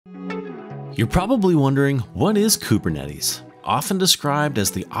You're probably wondering, what is Kubernetes? Often described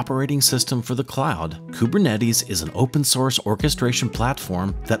as the operating system for the cloud, Kubernetes is an open source orchestration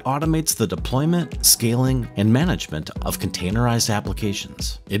platform that automates the deployment, scaling, and management of containerized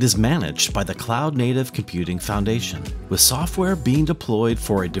applications. It is managed by the Cloud Native Computing Foundation, with software being deployed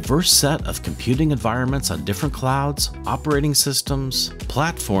for a diverse set of computing environments on different clouds, operating systems,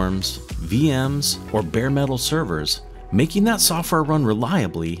 platforms, VMs, or bare metal servers. Making that software run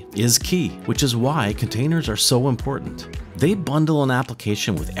reliably is key, which is why containers are so important. They bundle an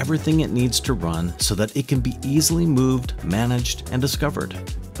application with everything it needs to run so that it can be easily moved, managed, and discovered.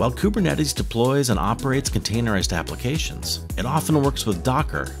 While Kubernetes deploys and operates containerized applications, it often works with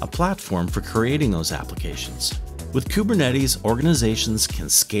Docker, a platform for creating those applications. With Kubernetes, organizations can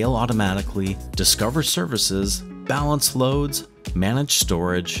scale automatically, discover services, balance loads, manage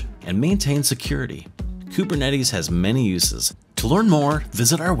storage, and maintain security. Kubernetes has many uses. To learn more,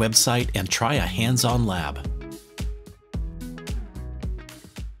 visit our website and try a hands-on lab.